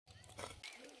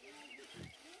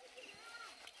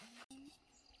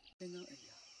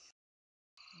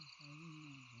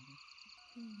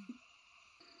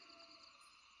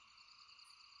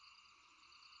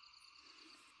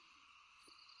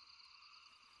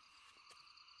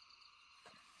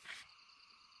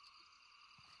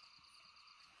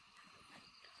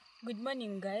Good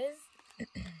morning, guys.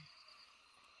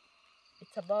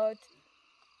 It's about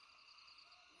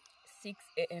 6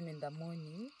 a.m. in the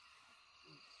morning.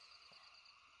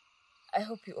 I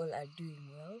hope you all are doing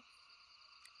well.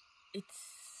 It's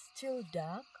still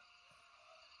dark.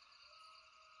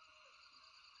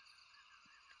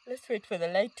 Let's wait for the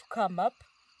light to come up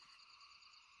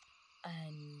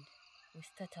and we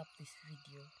start up this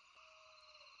video.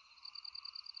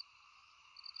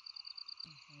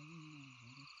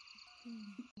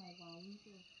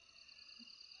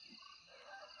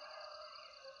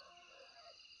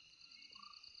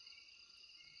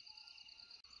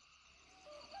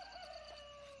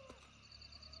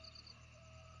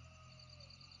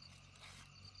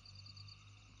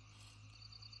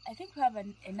 I think we have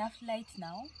enough light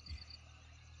now,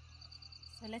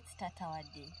 so let's start our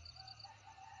day.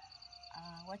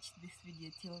 Watch this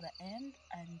video till the end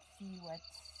and see what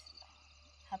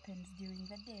happens during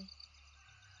the day.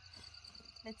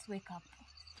 Let's wake up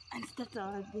and start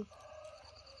our day.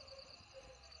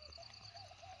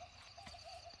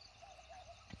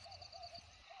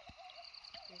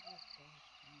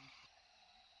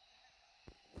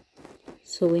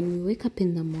 So when we wake up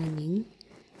in the morning,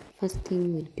 first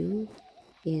thing we do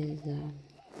is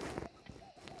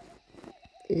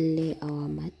lay our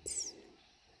mats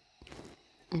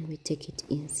and we take it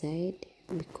inside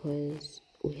because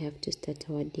we have to start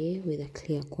our day with a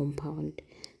clear compound.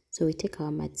 So we take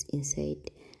our mats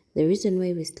inside. The reason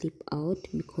why we sleep out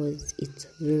because it's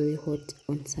very hot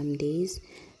on some days,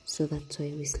 so that's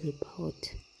why we sleep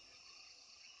out.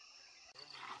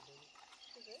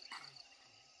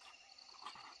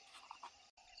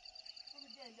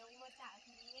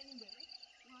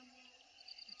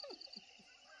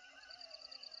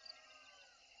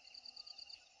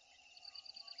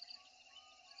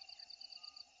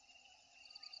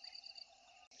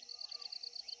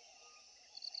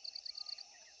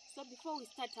 So before we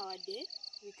start our day,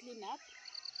 we clean up.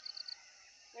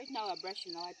 Right now we're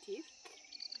brushing our teeth.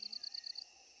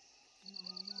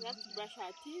 We have to brush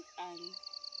our teeth and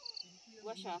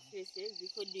wash our faces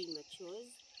before doing the chores.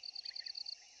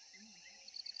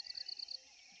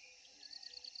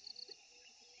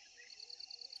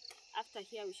 After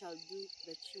here we shall do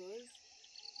the chores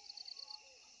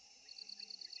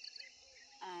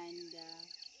and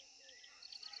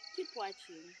keep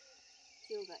watching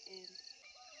till the end.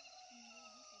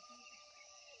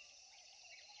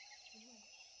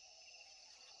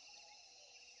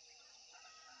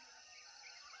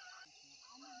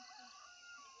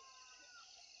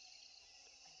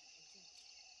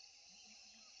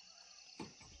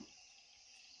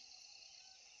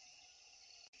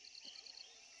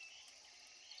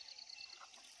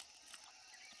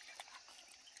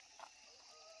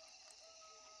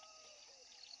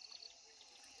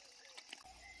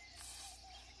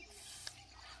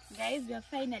 Guys, we have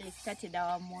finally started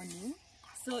our morning.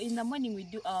 So in the morning we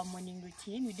do our morning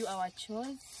routine, we do our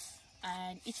chores,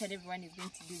 and each and everyone is going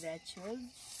to do their chores.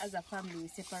 As a family we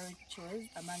separate chores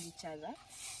among each other.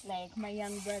 Like my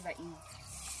young brother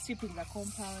is sweeping the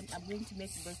compound, I'm going to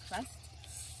make breakfast,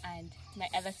 and my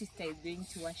other sister is going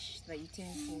to wash the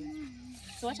utensils.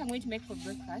 So what I'm going to make for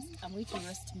breakfast, I'm going to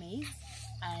roast maize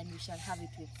and we shall have it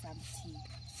with some tea.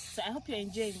 So I hope you're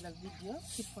enjoying the video.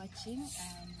 Keep watching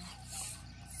and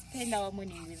spend our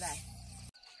morning with us.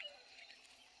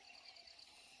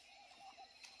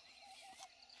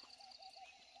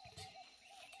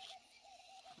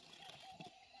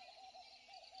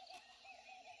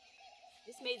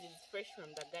 This maize is fresh from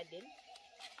the garden.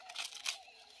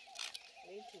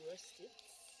 I'm going to roast it.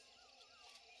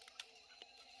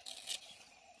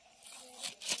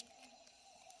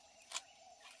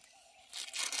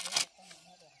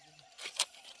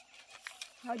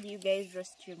 How do you guys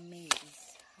roast your maize?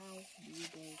 How do you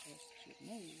guys roast your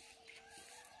maize?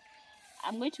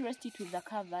 I'm going to roast it with the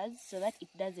covers so that it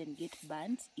doesn't get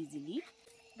burnt easily.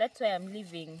 That's why I'm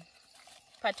leaving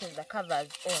part of the covers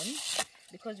on,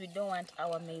 because we don't want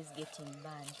our maize getting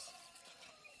burnt.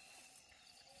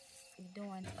 We don't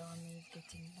want our maize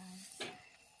getting burnt.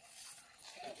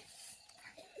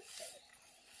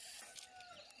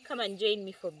 Come and join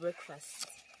me for breakfast.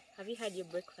 Have you had your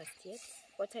breakfast yet?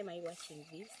 What time are you watching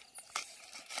this?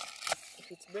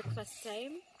 If it's breakfast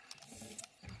time,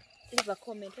 leave a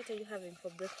comment. What are you having for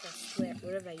breakfast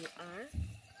wherever you are?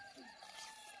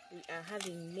 We are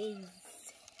having maize.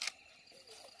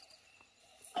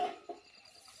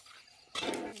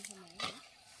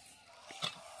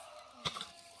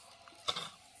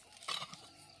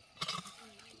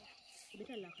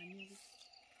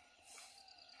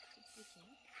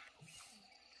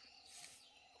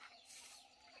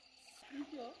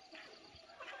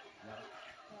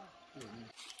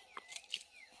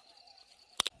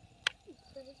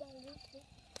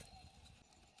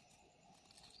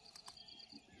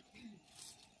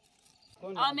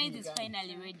 Our maize is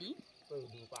finally ready.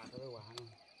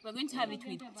 We're going to have it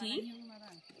with tea.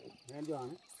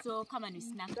 So come and we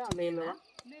snack together.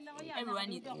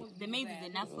 Everyone is, the maize is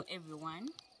enough for everyone.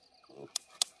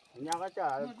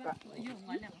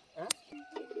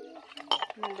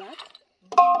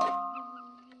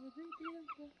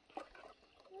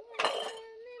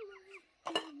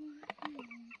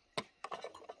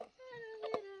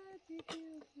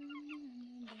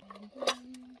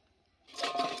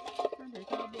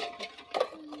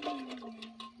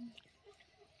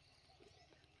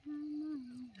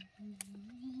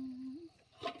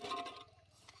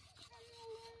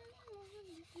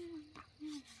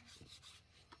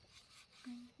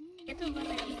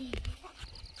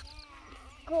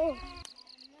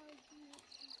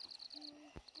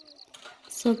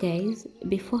 So guys,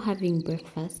 before having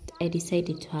breakfast, I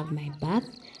decided to have my bath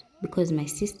because my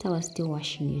sister was still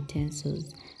washing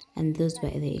utensils, and those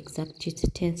were the exact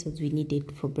utensils we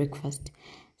needed for breakfast.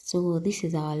 So this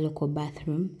is our local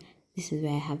bathroom. This is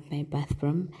where I have my bath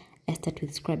from. I start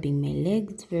with scrubbing my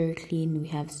legs, very clean. We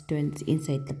have stones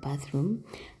inside the bathroom.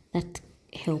 That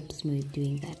helps me with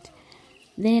doing that.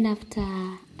 Then after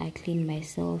I clean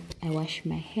myself, I wash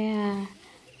my hair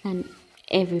and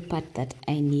every part that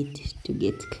I need to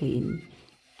get clean.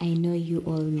 I know you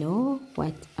all know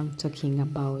what I'm talking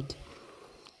about.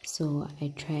 So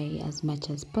I try as much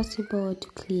as possible to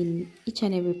clean each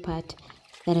and every part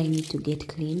that I need to get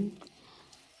clean.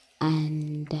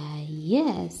 And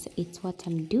yes, it's what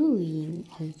I'm doing.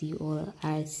 As you all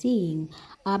are seeing,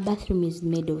 our bathroom is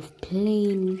made of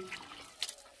plain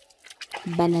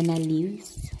banana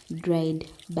leaves, dried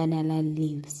banana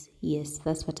leaves. Yes,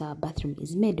 that's what our bathroom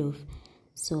is made of.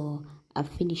 So I've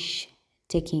finished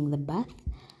taking the bath,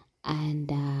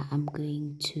 and I'm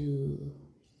going to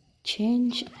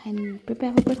change and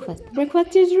prepare for breakfast.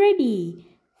 Breakfast is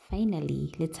ready.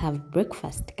 Finally, let's have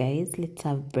breakfast, guys. Let's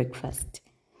have breakfast.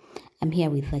 I'm here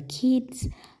with the kids,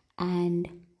 and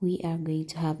we are going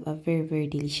to have a very, very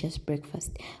delicious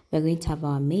breakfast. We're going to have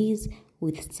our maize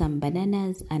with some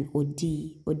bananas and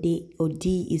odi.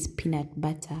 Odi is peanut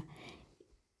butter.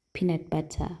 Peanut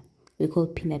butter. We call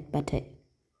peanut butter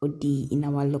odi in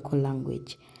our local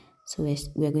language. So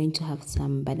we're going to have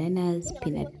some bananas,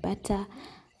 peanut butter,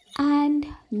 and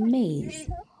maize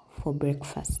for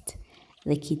breakfast.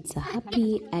 The kids are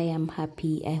happy. I am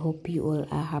happy. I hope you all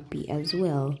are happy as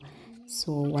well.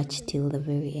 So watch till the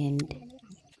very end.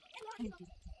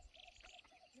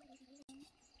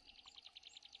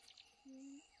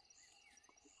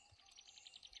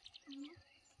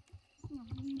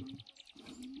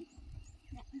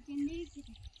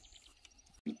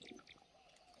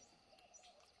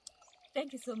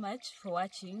 Thank you so much for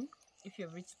watching. If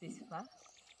you've reached this far,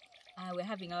 we're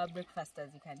having our breakfast, as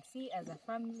you can see, as a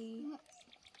family.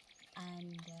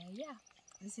 And yeah,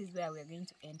 this is where we're going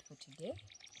to end for today.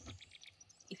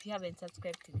 If you haven't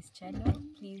subscribed to this channel,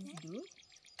 please do,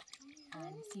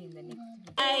 and see you in the next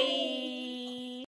video. Bye.